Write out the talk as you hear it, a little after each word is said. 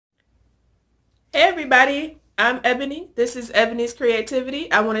Hey everybody, I'm Ebony. This is Ebony's Creativity.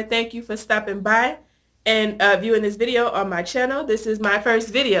 I want to thank you for stopping by and viewing this video on my channel. This is my first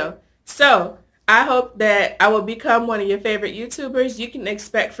video. So I hope that I will become one of your favorite YouTubers. You can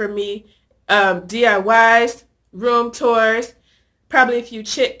expect from me DIYs, room tours, probably a few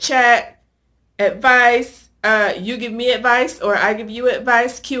chit chat, advice, you give me advice or I give you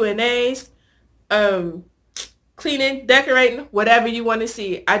advice, Q&As, cleaning, decorating, whatever you want to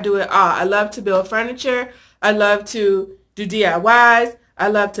see. I do it all. I love to build furniture. I love to do DIYs. I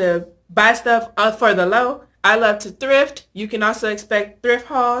love to buy stuff for the low. I love to thrift. You can also expect thrift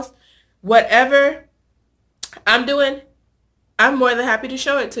hauls. Whatever I'm doing, I'm more than happy to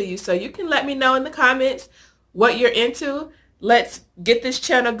show it to you. So you can let me know in the comments what you're into. Let's get this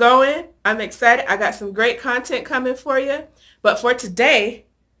channel going. I'm excited. I got some great content coming for you. But for today,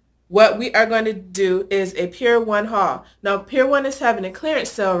 what we are going to do is a Pier 1 haul. Now, Pier 1 is having a clearance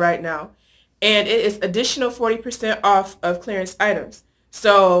sale right now, and it is additional 40% off of clearance items.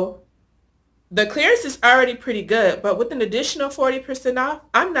 So the clearance is already pretty good, but with an additional 40% off,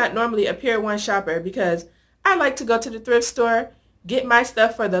 I'm not normally a Pier 1 shopper because I like to go to the thrift store, get my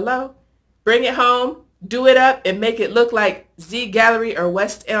stuff for the low, bring it home, do it up, and make it look like Z Gallery or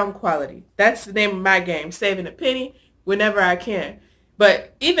West Elm quality. That's the name of my game, saving a penny whenever I can.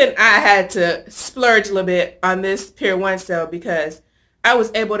 But even I had to splurge a little bit on this Pier 1 sale because I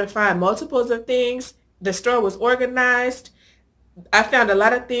was able to find multiples of things. The store was organized. I found a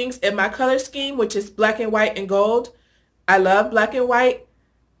lot of things in my color scheme, which is black and white and gold. I love black and white.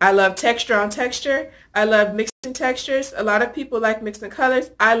 I love texture on texture. I love mixing textures. A lot of people like mixing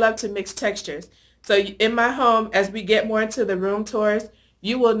colors. I love to mix textures. So in my home, as we get more into the room tours,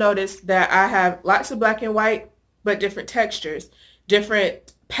 you will notice that I have lots of black and white, but different textures,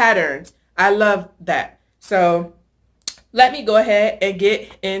 different patterns. I love that. So let me go ahead and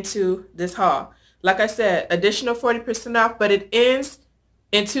get into this haul. Like I said, additional 40% off, but it ends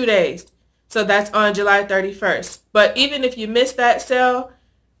in 2 days. So that's on July 31st. But even if you miss that sale,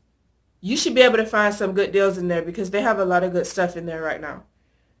 you should be able to find some good deals in there because they have a lot of good stuff in there right now.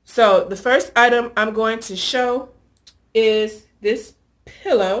 So the first item I'm going to show is this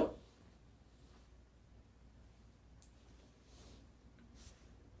pillow.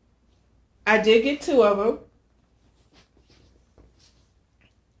 I did get 2 of them.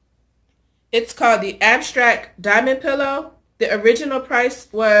 It's called the Abstract Diamond Pillow. The original price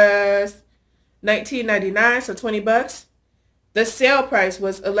was $19.99, so 20 bucks. The sale price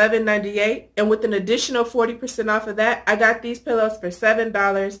was $11.98, and with an additional 40% off of that, I got these pillows for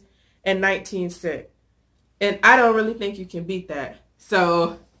 $7.19. And I don't really think you can beat that.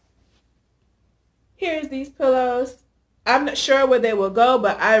 So here's these pillows. I'm not sure where they will go,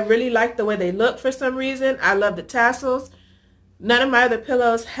 but I really like the way they look for some reason. I love the tassels. None of my other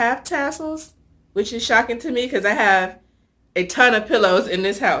pillows have tassels, which is shocking to me because I have a ton of pillows in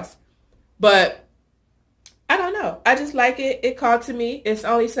this house. But I don't know. I just like it. It called to me. It's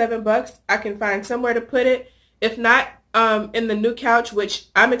only 7 bucks. I can find somewhere to put it. If not, in the new couch, which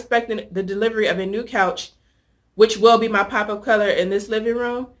I'm expecting the delivery of a new couch, which will be my pop-up color in this living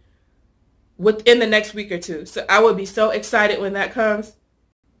room, within the next week or 2. So I will be so excited when that comes.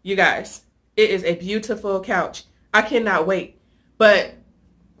 You guys, it is a beautiful couch. I cannot wait. But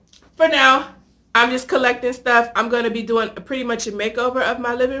for now, I'm just collecting stuff. I'm going to be doing pretty much a makeover of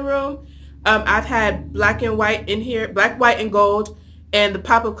my living room. I've had black and white in here, black, white, and gold, and the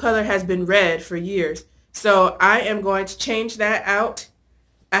pop-up color has been red for years. So I am going to change that out.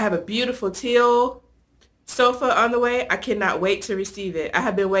 I have a beautiful teal sofa on the way. I cannot wait to receive it. I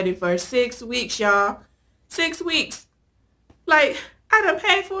have been waiting for 6 weeks, y'all. 6 weeks. Like, I done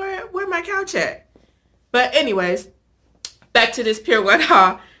paid for it. Where my couch at? But anyways, back to this Pier 1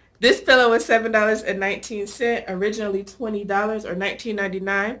 haul. This pillow was $7.19, originally $20 or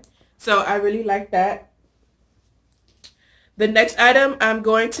 $19.99. So I really like that. The next item I'm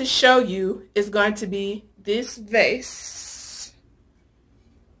going to show you is going to be this vase.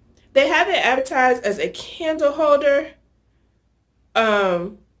 They have it advertised as a candle holder.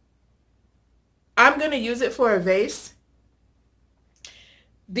 I'm going to use it for a vase.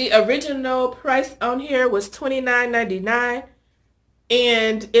 The original price on here was $29.99,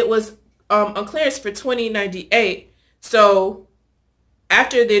 and it was on clearance for $20.98. So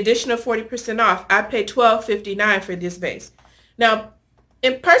after the additional 40% off, I paid $12.59 for this vase. Now,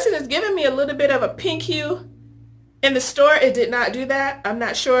 in person, it's giving me a little bit of a pink hue. In the store, it did not do that. I'm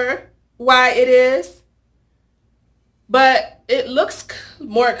not sure why it is, but it looks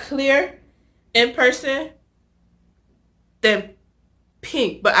more clear in person than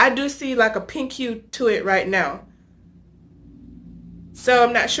pink. But I do see like a pink hue to it right now. So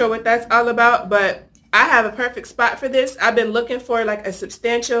I'm not sure what that's all about, but I have a perfect spot for this. I've been looking for like a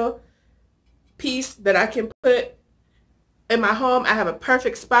substantial piece that I can put in my home. I have a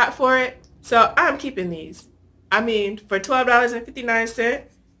perfect spot for it. So I'm keeping these. I mean, for $12.59,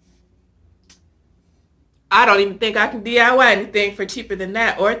 I don't even think I can DIY anything for cheaper than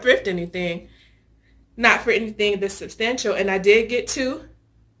that or thrift anything. Not for anything this substantial. And I did get two.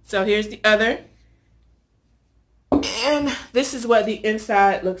 So here's the other. And this is what the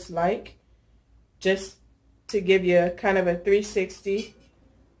inside looks like. Just to give you kind of a 360.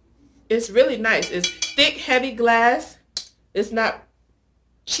 It's really nice. It's thick, heavy glass. It's not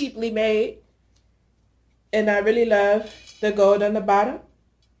cheaply made. And I really love the gold on the bottom.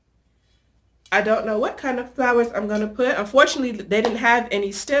 I don't know what kind of flowers I'm going to put. Unfortunately, they didn't have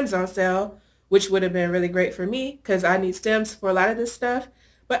any stems on sale, which would have been really great for me because I need stems for a lot of this stuff.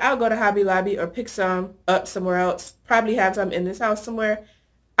 But I'll go to Hobby Lobby or pick some up somewhere else. Probably have some in this house somewhere.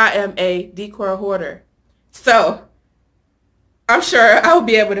 I am a decor hoarder. So I'm sure I'll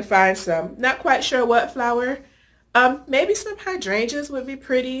be able to find some. Not quite sure what flower. Maybe some hydrangeas would be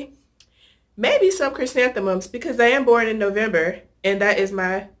pretty. Maybe some chrysanthemums because I am born in November and that is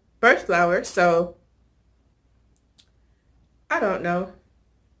my birth flower. So I don't know.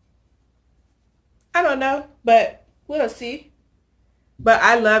 But we'll see. But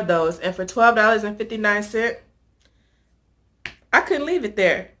I love those. And for $12.59, I couldn't leave it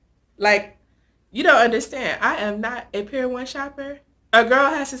there. Like, you don't understand. I am not a Pier 1 shopper. A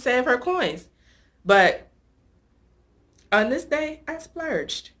girl has to save her coins. But on this day, I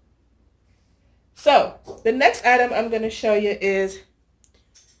splurged. So, the next item I'm going to show you is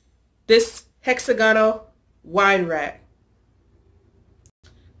this hexagonal wine rack.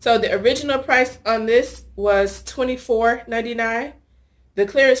 So, the original price on this was $24.99. The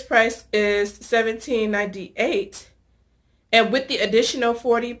clearance price is $17.98. And with the additional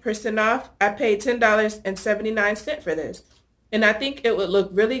 40% off, I paid $10.79 for this. And I think it would look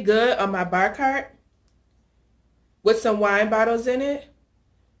really good on my bar cart with some wine bottles in it.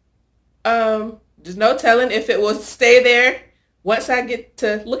 There's no telling if it will stay there once I get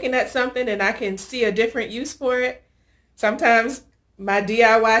to looking at something and I can see a different use for it. Sometimes my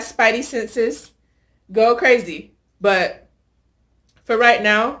DIY spidey senses go crazy. But for right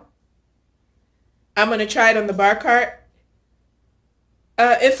now, I'm going to try it on the bar cart.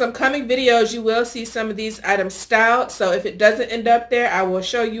 In some coming videos, you will see some of these items styled. So if it doesn't end up there, I will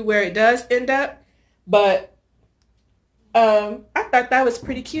show you where it does end up. But I thought that was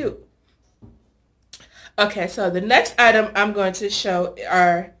pretty cute. Okay, so the next item I'm going to show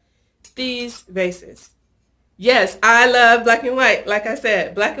are these vases. Yes, I love black and white. Like I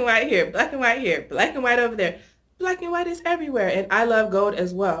said, black and white here, black and white here, black and white over there. Black and white is everywhere, and I love gold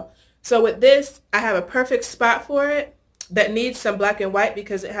as well. So with this, I have a perfect spot for it that needs some black and white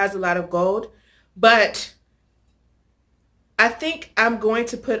because it has a lot of gold. But I think I'm going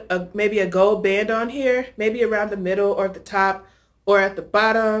to put maybe a gold band on here, maybe around the middle or at the top or at the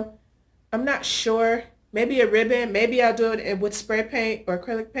bottom. I'm not sure. Maybe a ribbon. Maybe I'll do it with spray paint or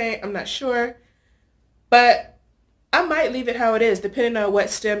acrylic paint. I'm not sure. But I might leave it how it is depending on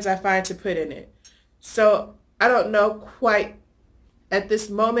what stems I find to put in it. So I don't know quite at this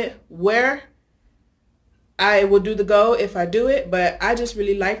moment where I will do the gold if I do it, but I just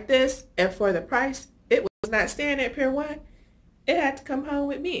really like this. And for the price, it was not staying at Pier 1. It had to come home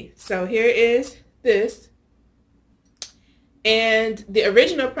with me. So here is this. And the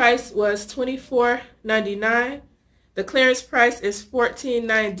original price was $24.99. The clearance price is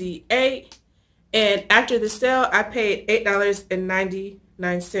 $14.98. And after the sale, I paid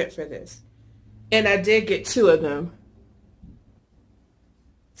 $8.99 for this. And I did get two of them.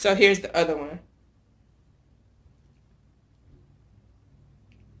 So here's the other one.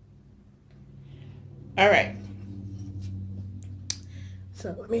 All right.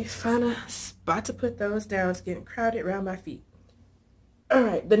 So let me find a spot to put those down. It's getting crowded around my feet. All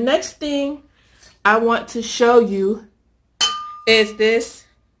right. The next thing I want to show you is this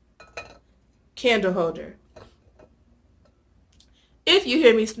candle holder. If you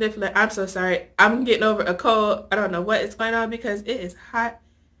hear me sniffling, I'm so sorry. I'm getting over a cold. I don't know what is going on because it is hot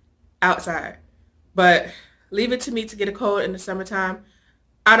outside. But leave it to me to get a cold in the summertime.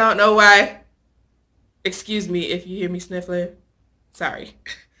 I don't know why. Excuse me if you hear me sniffling. Sorry.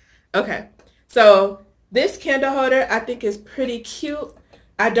 Okay. So this candle holder I think is pretty cute.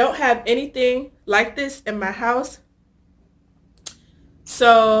 I don't have anything like this in my house.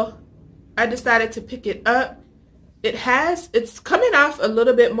 So I decided to pick it up. It's coming off a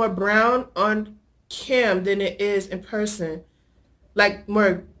little bit more brown on cam than it is in person. Like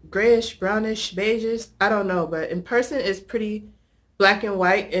more grayish, brownish, beiges. I don't know, but in person it's pretty black and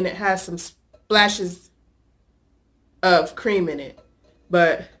white, and it has some splashes of cream in it.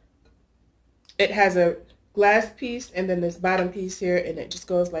 But it has a glass piece and then this bottom piece here, and it just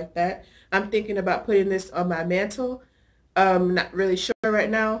goes like that. I'm thinking about putting this on my mantle. Not really sure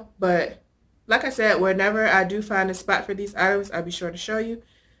right now, but like I said, whenever I do find a spot for these items, I'll be sure to show you.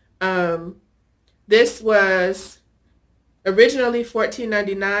 This was originally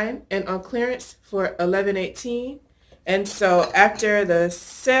 $14.99 and on clearance for $11.18. And so after the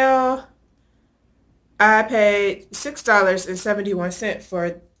sale, I paid $6.71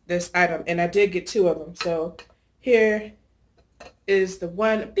 for this item, and I did get 2 of them. So here is the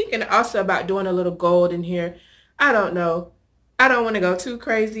one. I'm thinking also about doing a little gold in here. I don't know. I don't want to go too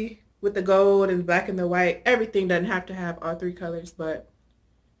crazy with the gold and black and the white. Everything doesn't have to have all 3 colors, but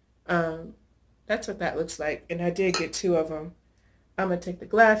that's what that looks like. And I did get 2 of them. I'm going to take the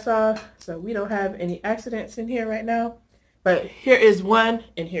glass off so we don't have any accidents in here right now. But here is 1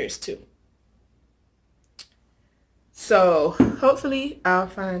 and here's 2. So hopefully I'll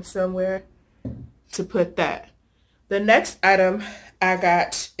find somewhere to put that. The next item I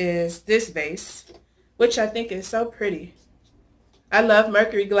got is this vase, which I think is so pretty. I love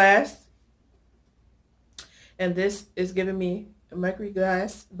mercury glass, and this is giving me a mercury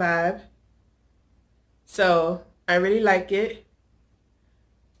glass vibe. So I really like it.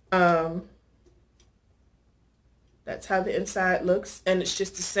 That's how the inside looks, and it's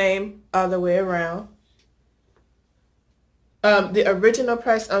just the same all the way around. The original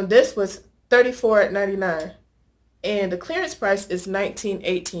price on this was $34.99, and the clearance price is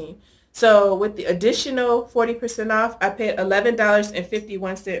 $19.18. So with the additional 40% off, I paid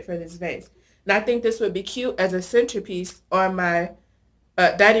 $11.51 for this vase. And I think this would be cute as a centerpiece on my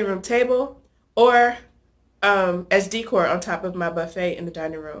dining room table, or as decor on top of my buffet in the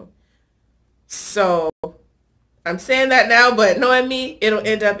dining room. So I'm saying that now, but knowing me, it'll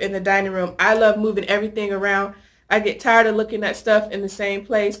end up in the dining room. I love moving everything around. I get tired of looking at stuff in the same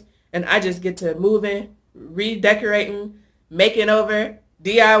place, and I just get to moving, redecorating, making over,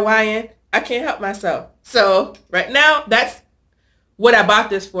 DIYing. I can't help myself. So right now, that's what I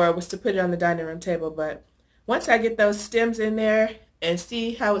bought this for, was to put it on the dining room table. But once I get those stems in there and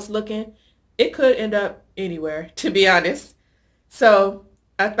see how it's looking, it could end up anywhere, to be honest. So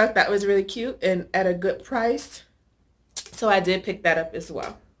I thought that was really cute and at a good price. So I did pick that up as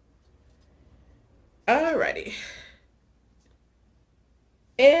well. Alrighty.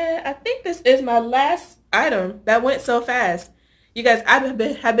 And I think this is my last item. That went so fast. You guys, I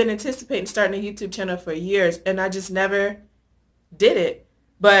have been anticipating starting a YouTube channel for years, and I just never did it.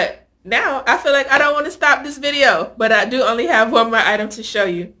 But now I feel like I don't want to stop this video, but I do only have one more item to show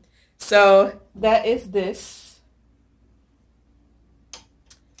you. So that is this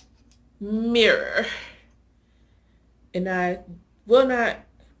mirror. And I will not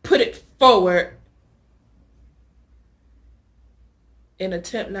put it forward in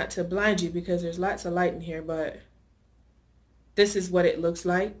attempt not to blind you because there's lots of light in here, but this is what it looks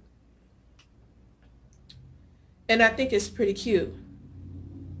like. And I think it's pretty cute.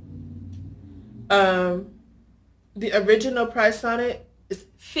 The original price on it is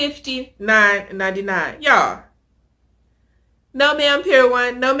 $59.99. Y'all. No ma'am, Pier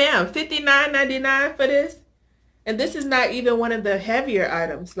 1. No ma'am. $59.99 for this. And this is not even one of the heavier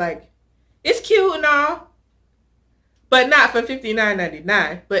items. Like, it's cute and all, but not for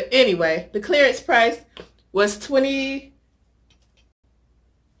 $59.99. But anyway, the clearance price was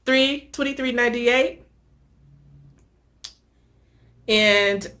 $23.98.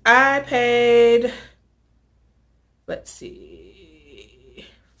 And I paid, let's see,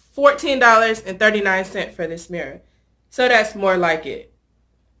 $14.39 for this mirror. So that's more like it.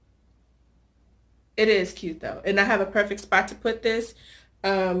 It is cute though. And I have a perfect spot to put this.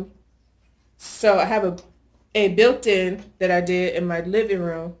 So I have a built-in that I did in my living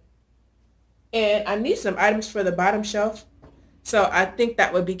room. And I need some items for the bottom shelf. So I think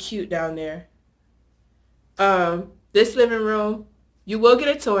that would be cute down there. This living room, you will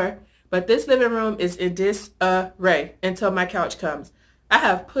get a tour, but this living room is in disarray until my couch comes. I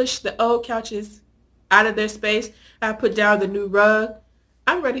have pushed the old couches out of their space. I put down the new rug.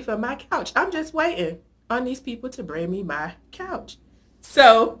 I'm ready for my couch. I'm just waiting on these people to bring me my couch.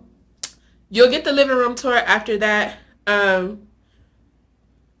 So you'll get the living room tour after that. So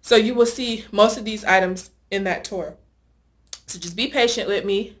you will see most of these items in that tour. So just be patient with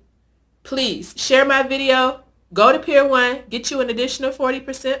me. Please share my video. Go to Pier 1. Get you an additional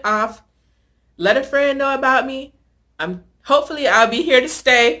 40% off. Let a friend know about me. Hopefully I'll be here to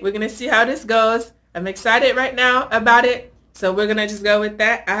stay. We're going to see how this goes. I'm excited right now about it. So we're going to just go with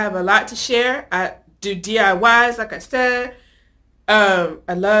that. I have a lot to share. I do DIYs, like I said.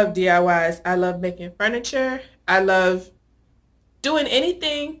 I love DIYs. I love making furniture. I love doing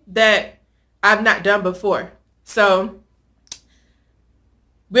anything that I've not done before. So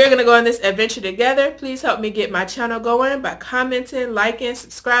we're going to go on this adventure together. Please help me get my channel going by commenting, liking,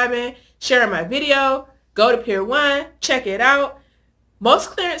 subscribing, sharing my video. Go to Pier 1, check it out.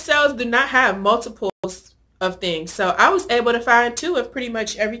 Most clearance sales do not have multiples of things. So I was able to find 2 of pretty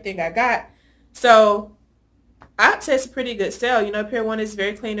much everything I got. So I'd say it's a pretty good sale. You know, Pier 1 is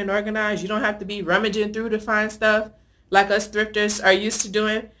very clean and organized. You don't have to be rummaging through to find stuff like us thrifters are used to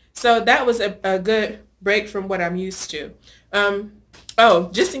doing. So that was a good break from what I'm used to. Oh,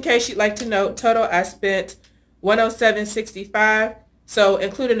 just in case you'd like to know, total I spent $107.65. So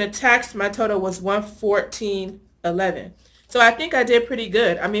including the tax, my total was $114.11. So I think I did pretty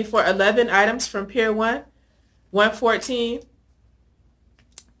good. I mean, for 11 items from Pier 1, $114,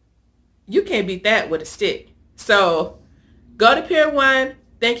 you can't beat that with a stick. So go to Pier 1.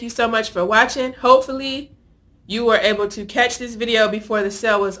 Thank you so much for watching. Hopefully you were able to catch this video before the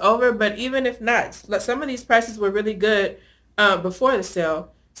sale was over. But even if not, some of these prices were really good before the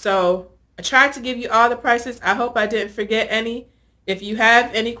sale. So I tried to give you all the prices. I hope I didn't forget any. If you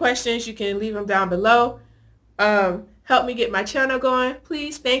have any questions, you can leave them down below. Help me get my channel going.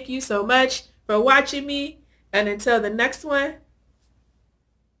 Please, thank you so much for watching me. And until the next one,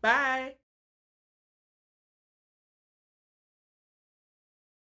 bye.